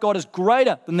power of God is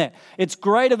greater than that. It's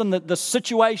greater than the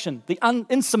situation, the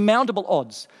insurmountable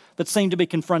odds that seem to be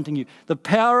confronting you. The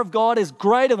power of God is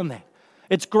greater than that.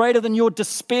 It's greater than your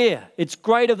despair. It's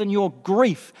greater than your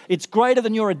grief. It's greater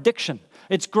than your addiction.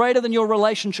 It's greater than your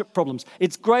relationship problems.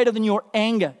 It's greater than your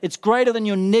anger. It's greater than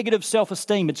your negative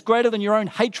self-esteem. It's greater than your own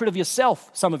hatred of yourself,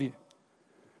 some of you.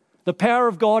 The power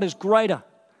of God is greater.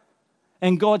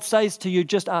 And God says to you,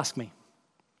 just ask me.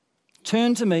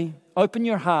 Turn to me, open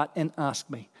your heart and ask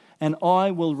me. And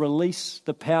I will release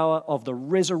the power of the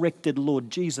resurrected Lord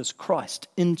Jesus Christ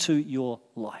into your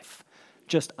life.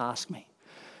 Just ask me.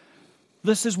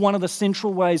 This is one of the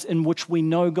central ways in which we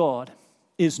know God,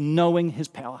 is knowing His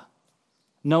power.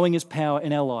 Knowing His power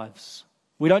in our lives.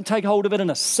 We don't take hold of it in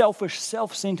a selfish,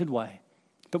 self-centered way,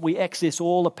 but we access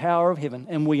all the power of heaven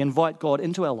and we invite God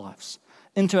into our lives,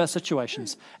 into our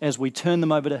situations as we turn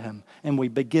them over to Him and we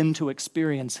begin to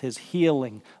experience His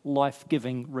healing,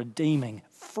 life-giving, redeeming,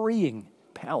 freeing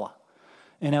power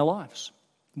in our lives.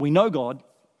 We know God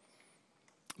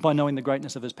by knowing the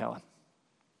greatness of His power.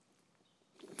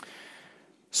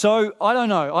 So I don't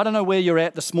know where you're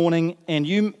at this morning, and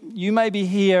you may be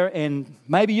here and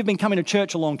maybe you've been coming to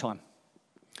church a long time.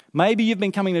 Maybe you've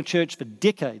been coming to church for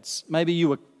decades. Maybe you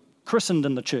were christened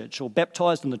in the church or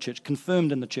baptized in the church,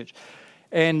 confirmed in the church.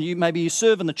 And maybe you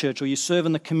serve in the church or you serve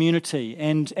in the community.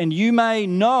 And you may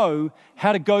know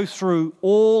how to go through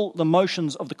all the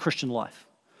motions of the Christian life.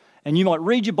 And you might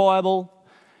read your Bible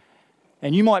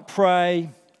and you might pray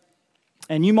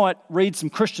and you might read some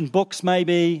Christian books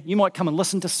maybe. You might come and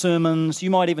listen to sermons. You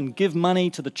might even give money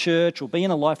to the church or be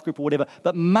in a life group or whatever.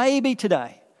 But maybe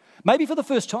today, maybe for the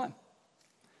first time,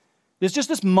 there's just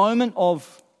this moment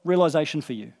of realization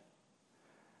for you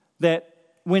that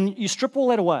when you strip all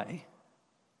that away,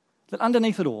 that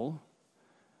underneath it all,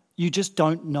 you just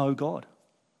don't know God.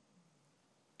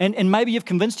 And maybe you've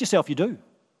convinced yourself you do.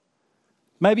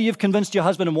 Maybe you've convinced your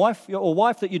husband and wife or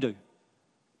wife that you do.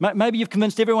 Maybe you've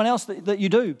convinced everyone else that you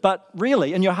do. But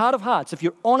really, in your heart of hearts, if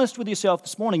you're honest with yourself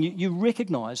this morning, you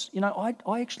recognize, I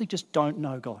actually just don't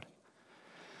know God.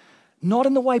 Not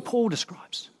in the way Paul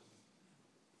describes.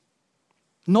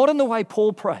 Not in the way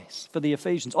Paul prays for the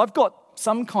Ephesians. I've got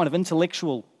some kind of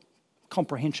intellectual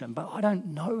comprehension, but I don't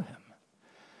know him.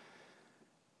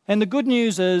 And the good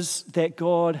news is that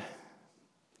God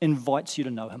invites you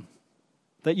to know him,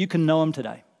 that you can know him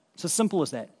today. It's as simple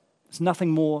as that. There's nothing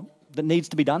more that needs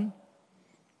to be done.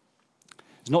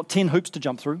 There's not 10 hoops to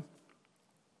jump through.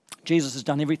 Jesus has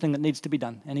done everything that needs to be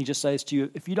done. And he just says to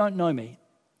you, if you don't know me,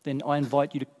 then I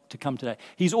invite you to come today.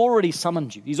 He's already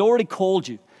summoned you. He's already called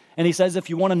you. And he says, if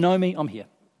you want to know me, I'm here.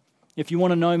 If you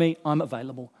want to know me, I'm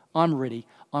available. I'm ready.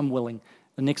 I'm willing.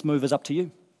 The next move is up to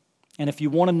you. And if you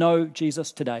want to know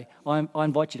Jesus today, I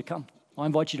invite you to come. I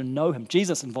invite you to know him.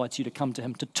 Jesus invites you to come to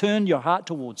him, to turn your heart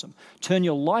towards him, turn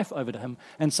your life over to him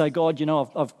and say, God,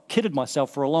 I've kidded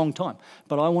myself for a long time,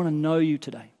 but I want to know you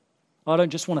today. I don't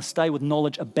just want to stay with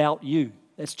knowledge about you.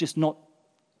 It's not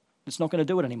going to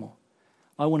do it anymore.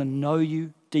 I want to know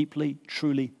you deeply,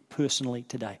 truly, personally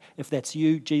today. If that's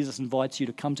you, Jesus invites you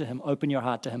to come to him, open your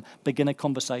heart to him, begin a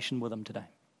conversation with him today.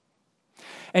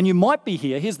 And you might be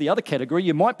here, here's the other category,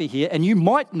 you might be here and you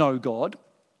might know God,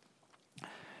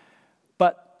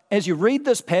 but as you read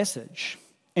this passage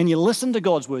and you listen to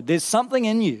God's word, there's something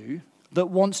in you that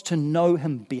wants to know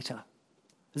him better.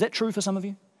 Is that true for some of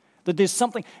you? That there's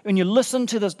something, when you listen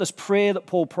to this prayer that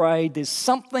Paul prayed, there's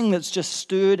something that's just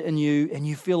stirred in you and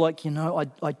you feel like,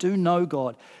 I do know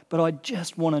God, but I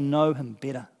just want to know him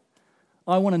better.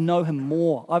 I want to know him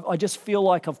more. I just feel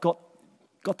like I've got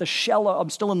the shallow, I'm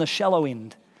still in the shallow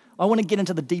end. I want to get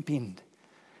into the deep end.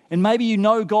 And maybe you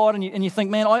know God and you think,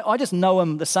 man, I just know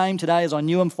him the same today as I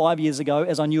knew him 5 years ago,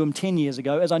 as I knew him 10 years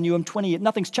ago, as I knew him 20 years.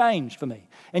 Nothing's changed for me.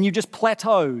 And you just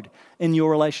plateaued in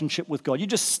your relationship with God. You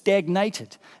just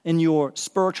stagnated in your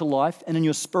spiritual life and in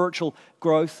your spiritual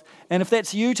growth. And if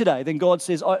that's you today, then God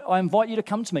says, I invite you to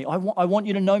come to me. I want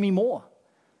you to know me more.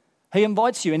 He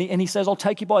invites you and he says, I'll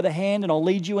take you by the hand and I'll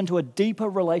lead you into a deeper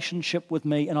relationship with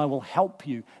me and I will help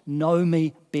you know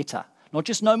me better. Not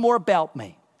just know more about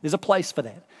me. There's a place for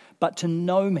that. But to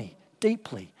know me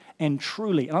deeply and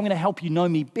truly. And I'm going to help you know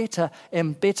me better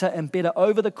and better and better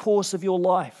over the course of your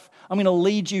life. I'm going to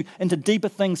lead you into deeper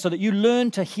things so that you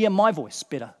learn to hear my voice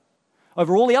better.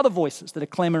 Over all the other voices that are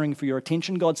clamoring for your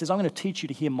attention, God says, I'm going to teach you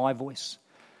to hear my voice.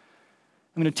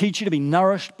 I'm going to teach you to be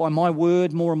nourished by my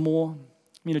word more and more.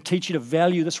 I'm going to teach you to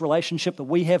value this relationship that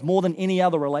we have more than any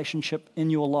other relationship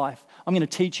in your life. I'm going to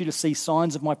teach you to see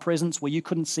signs of my presence where you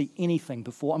couldn't see anything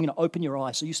before. I'm going to open your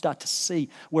eyes so you start to see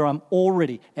where I'm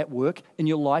already at work in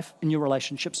your life, in your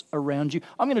relationships around you.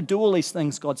 I'm going to do all these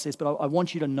things, God says, but I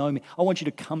want you to know me. I want you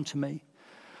to come to me.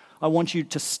 I want you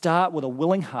to start with a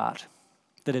willing heart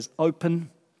that is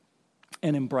open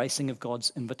and embracing of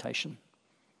God's invitation.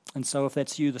 And so if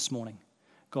that's you this morning,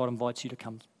 God invites you to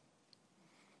come.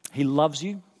 He loves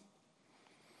you.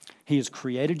 He has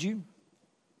created you.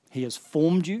 He has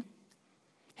formed you.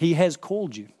 He has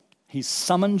called you. He's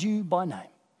summoned you by name.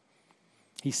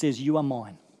 He says, you are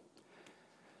mine.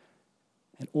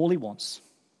 And all he wants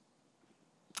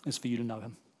is for you to know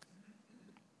him.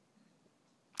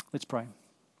 Let's pray.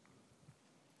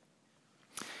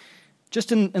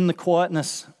 Just in the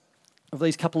quietness of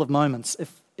these couple of moments,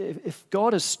 if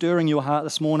God is stirring your heart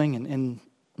this morning and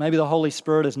maybe the Holy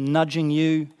Spirit is nudging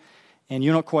you and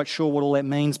you're not quite sure what all that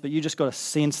means, but you just got a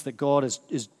sense that God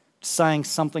is saying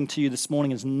something to you this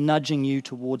morning, is nudging you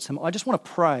towards him. I just want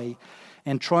to pray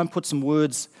and try and put some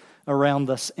words around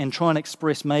this and try and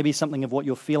express maybe something of what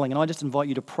you're feeling. And I just invite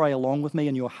you to pray along with me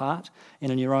in your heart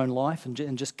and in your own life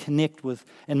and just connect with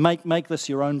and make this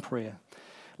your own prayer.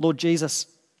 Lord Jesus,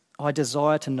 I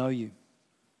desire to know you.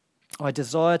 I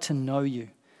desire to know you.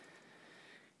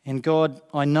 And God,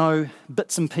 I know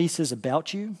bits and pieces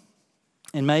about you,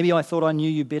 and maybe I thought I knew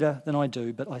you better than I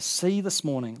do, but I see this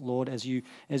morning, Lord, as you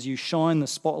shine the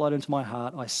spotlight into my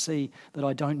heart, I see that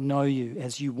I don't know you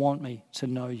as you want me to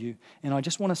know you. And I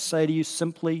just want to say to you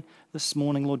simply this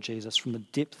morning, Lord Jesus, from the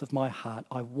depth of my heart,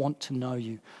 I want to know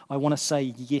you. I want to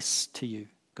say yes to you,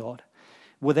 God,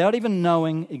 without even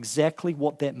knowing exactly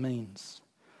what that means,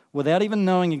 without even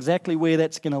knowing exactly where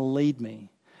that's going to lead me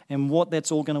and what that's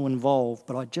all going to involve.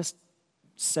 But I just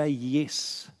say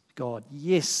yes, God.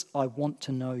 Yes, I want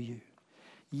to know you.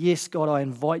 Yes, God, I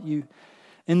invite you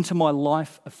into my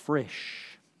life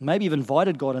afresh. Maybe you've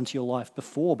invited God into your life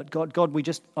before, but God,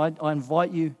 I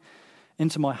invite you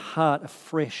into my heart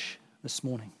afresh this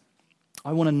morning.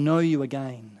 I want to know you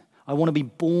again. I want to be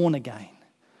born again.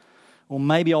 Or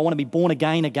maybe I want to be born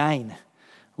again.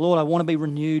 Lord, I want to be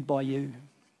renewed by you.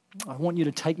 I want you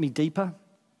to take me deeper.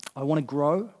 I want to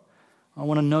grow. I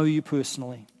want to know you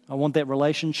personally. I want that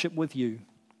relationship with you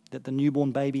that the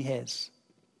newborn baby has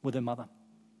with her mother.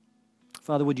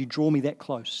 Father, would you draw me that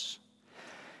close?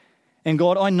 And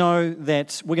God, I know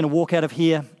that we're going to walk out of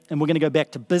here and we're going to go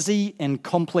back to busy and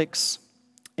complex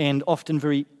and often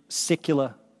very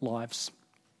secular lives.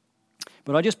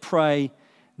 But I just pray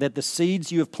that the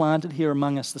seeds you have planted here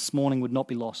among us this morning would not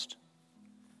be lost.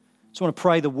 I just want to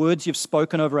pray the words you've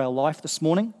spoken over our life this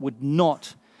morning would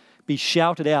not be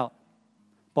shouted out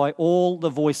by all the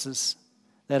voices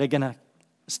that are going to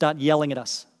start yelling at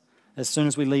us as soon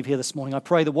as we leave here this morning. I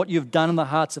pray that what you've done in the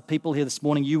hearts of people here this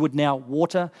morning, you would now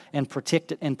water and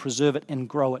protect it and preserve it and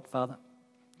grow it, Father,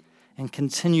 and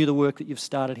continue the work that you've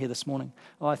started here this morning.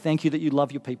 Oh, I thank you that you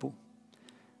love your people.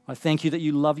 I thank you that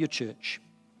you love your church.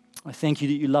 I thank you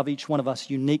that you love each one of us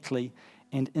uniquely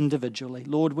and individually.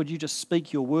 Lord, would you just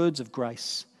speak your words of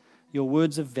grace, your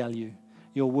words of value,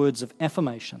 your words of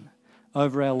affirmation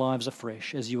over our lives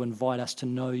afresh as you invite us to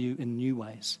know you in new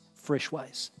ways, fresh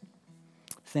ways.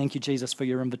 Thank you, Jesus, for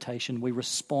your invitation. We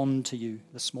respond to you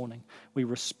this morning. We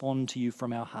respond to you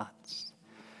from our hearts.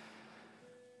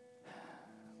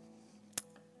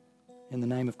 In the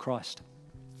name of Christ,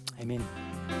 amen.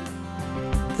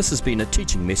 This has been a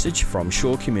teaching message from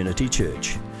Shore Community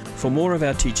Church. For more of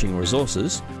our teaching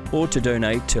resources, or to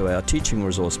donate to our teaching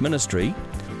resource ministry,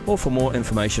 or for more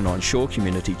information on Shore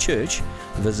Community Church,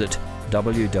 visit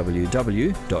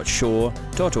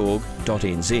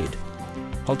www.shore.org.nz.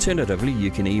 Alternatively, you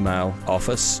can email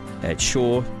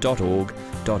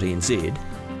office@shore.org.nz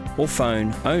or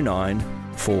phone 09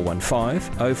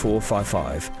 415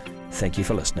 0455. Thank you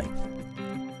for listening.